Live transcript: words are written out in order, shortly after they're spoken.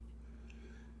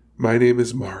My name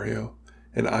is Mario,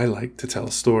 and I like to tell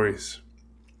stories.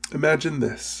 Imagine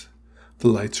this. The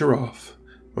lights are off,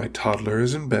 my toddler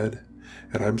is in bed,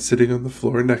 and I'm sitting on the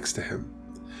floor next to him,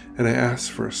 and I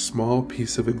ask for a small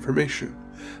piece of information,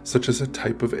 such as a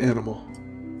type of animal.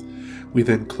 We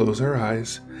then close our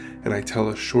eyes, and I tell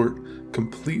a short,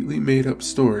 completely made-up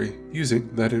story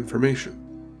using that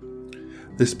information.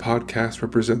 This podcast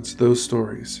represents those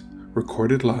stories,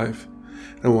 recorded live,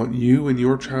 and I want you and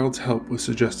your child's help with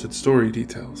suggested story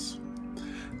details.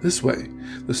 This way,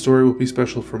 the story will be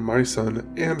special for my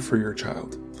son and for your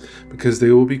child, because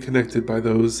they will be connected by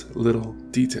those little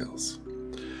details.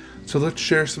 So let's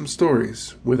share some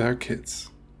stories with our kids.